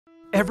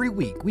Every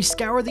week, we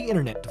scour the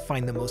internet to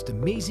find the most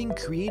amazing,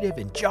 creative,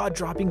 and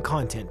jaw-dropping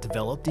content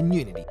developed in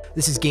Unity.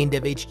 This is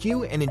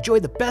GameDevHQ, and enjoy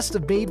the best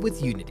of Made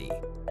with Unity.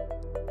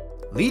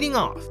 Leading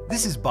off,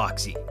 this is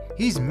Boxy.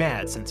 He's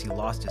mad since he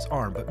lost his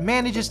arm, but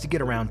manages to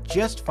get around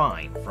just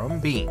fine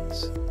from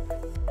Beans.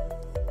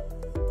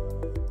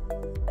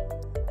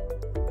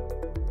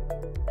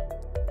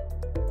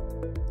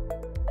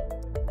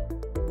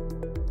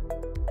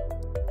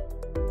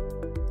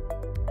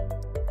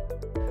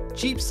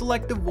 Cheap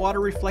Selective Water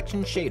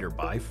Reflection Shader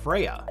by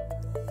Freya.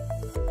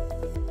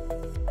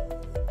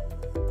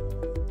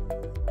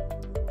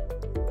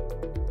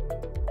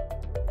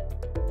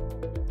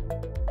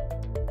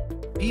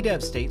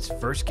 PDev states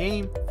first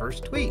game,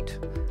 first tweet.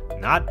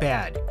 Not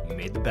bad, you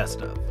made the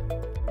best of.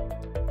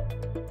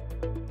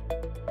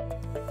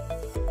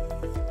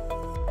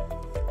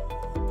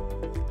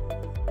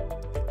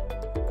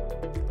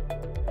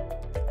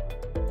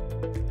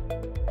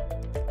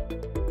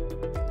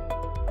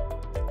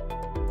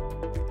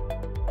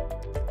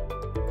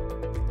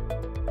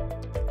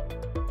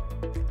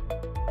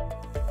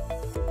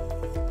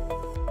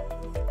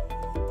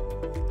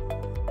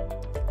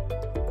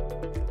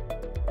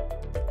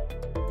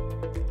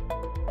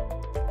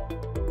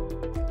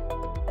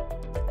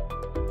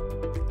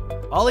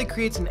 Ollie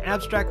creates an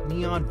abstract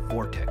neon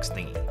vortex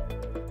thingy.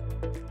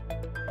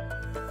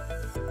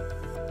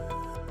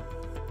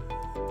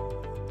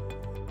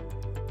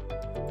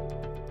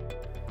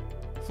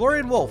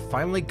 Florian Wolf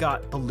finally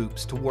got the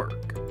loops to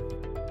work.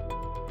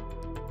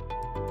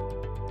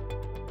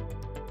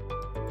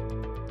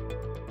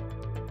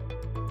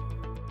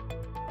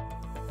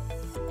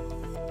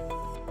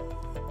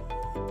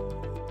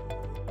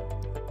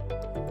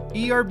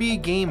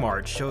 ERB Game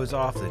Art shows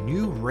off the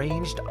new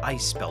ranged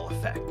ice spell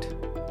effect.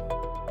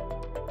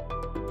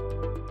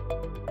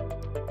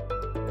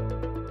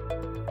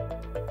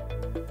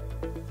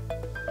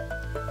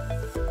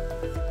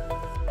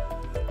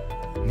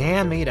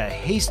 Nam made a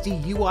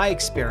hasty UI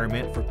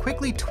experiment for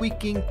quickly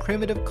tweaking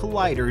primitive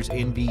colliders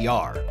in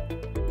VR.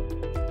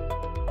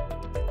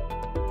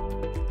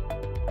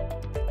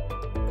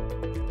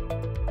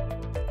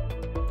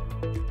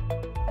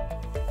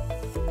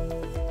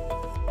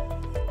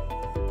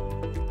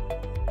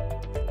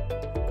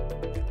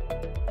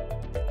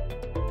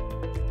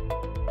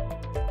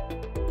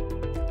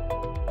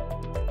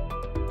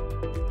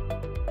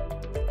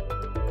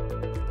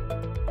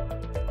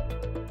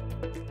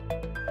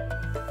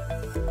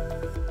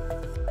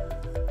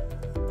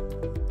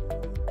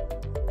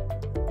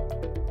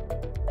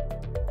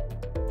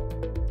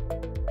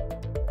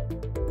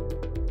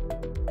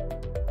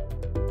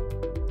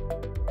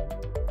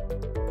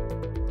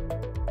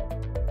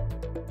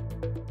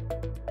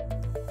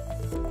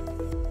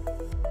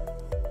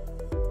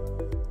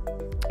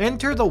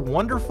 Enter the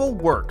wonderful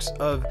works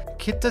of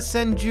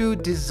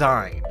Kitasenju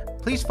Design.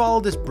 Please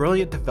follow this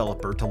brilliant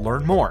developer to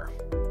learn more.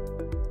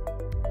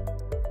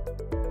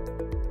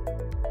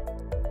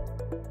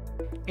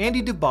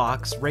 Andy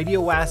Dubach's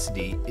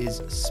Radioacity is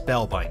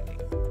spellbinding.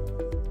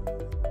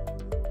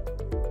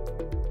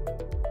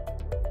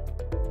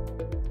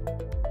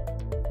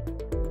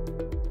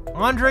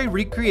 Andre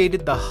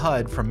recreated the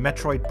HUD from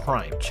Metroid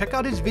Prime. Check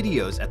out his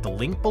videos at the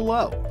link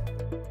below.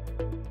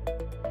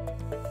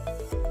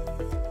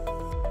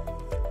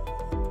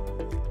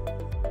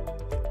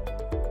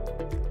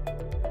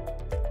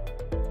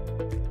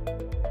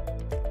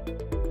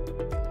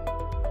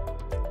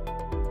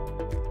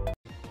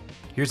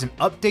 Here's an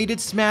updated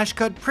Smash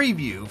Cut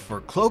preview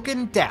for Cloak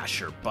and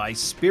Dasher by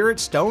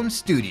Spirit Stone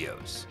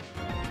Studios.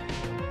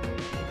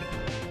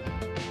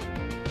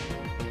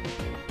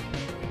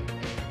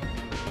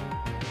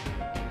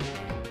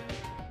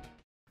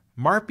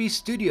 Marpy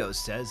Studios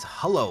says,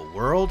 "Hello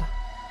world."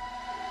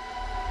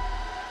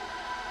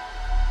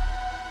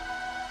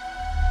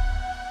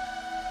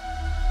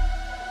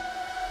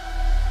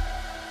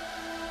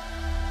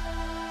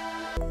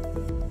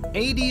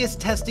 AD is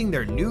testing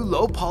their new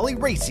low-poly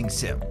racing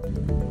sim.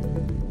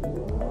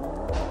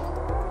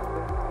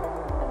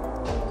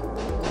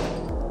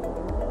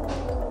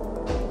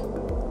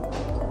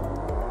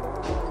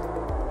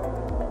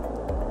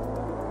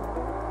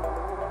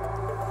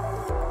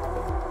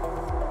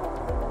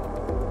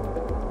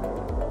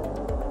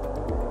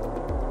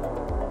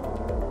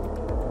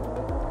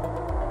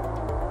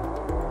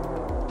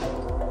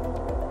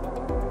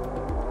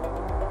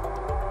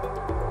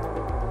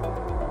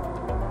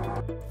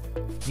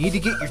 Need to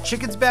get your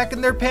chickens back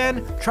in their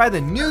pen? Try the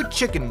new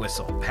chicken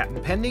whistle,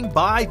 patent pending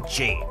by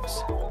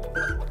James.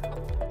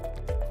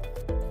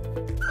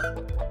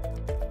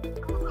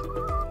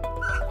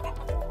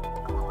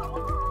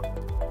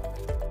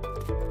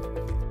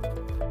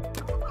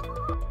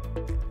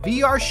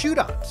 VR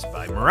Shootouts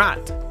by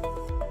Murat.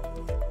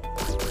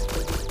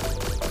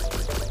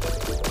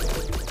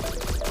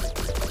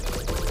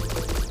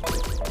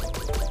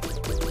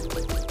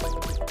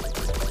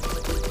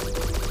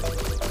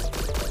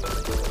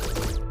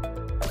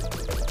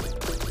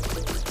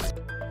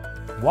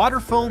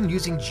 Waterfoam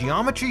using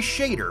Geometry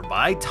Shader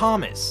by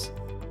Thomas.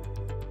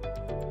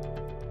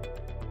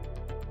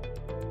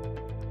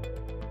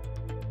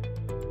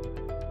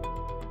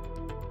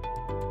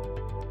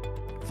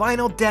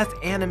 final death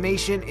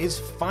animation is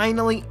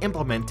finally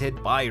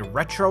implemented by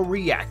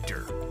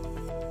Retroreactor.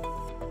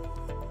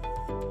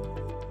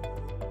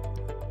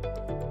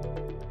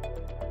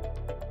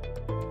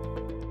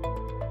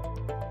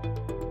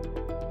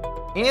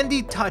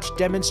 Andy Touch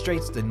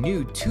demonstrates the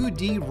new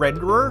 2D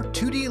renderer,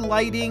 2D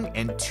lighting,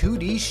 and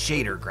 2D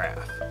shader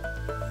graph.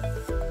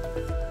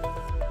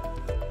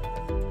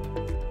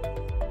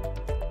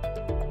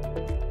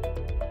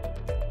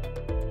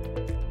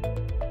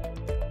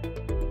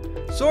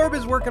 Sorb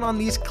is working on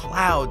these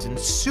clouds in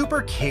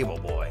Super Cable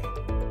Boy.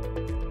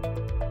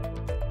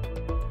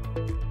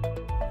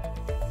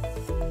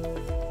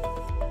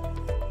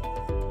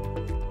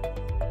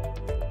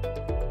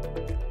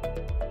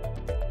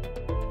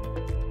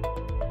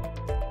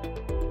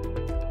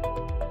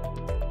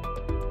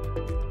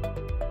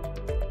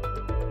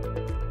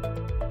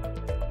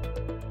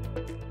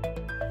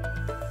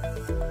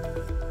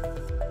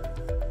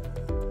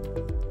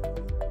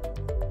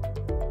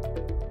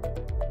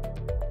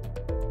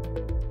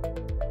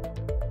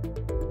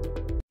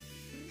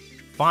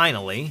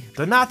 Finally,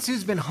 the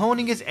Natsu's been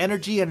honing his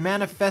energy and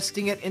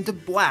manifesting it into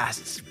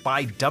blasts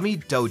by Dummy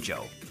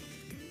Dojo.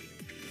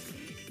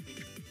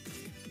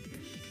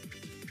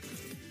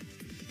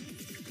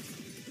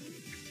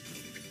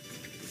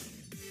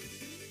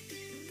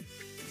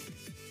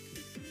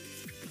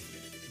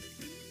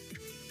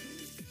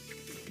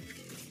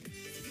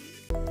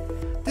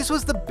 This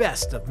was the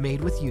best of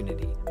Made with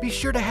Unity. Be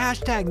sure to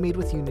hashtag Made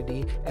with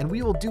Unity, and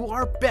we will do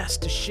our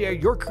best to share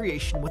your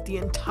creation with the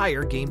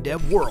entire game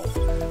dev world.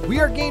 We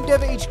are Game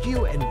Dev HQ,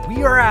 and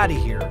we are out of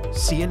here.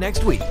 See you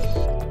next week.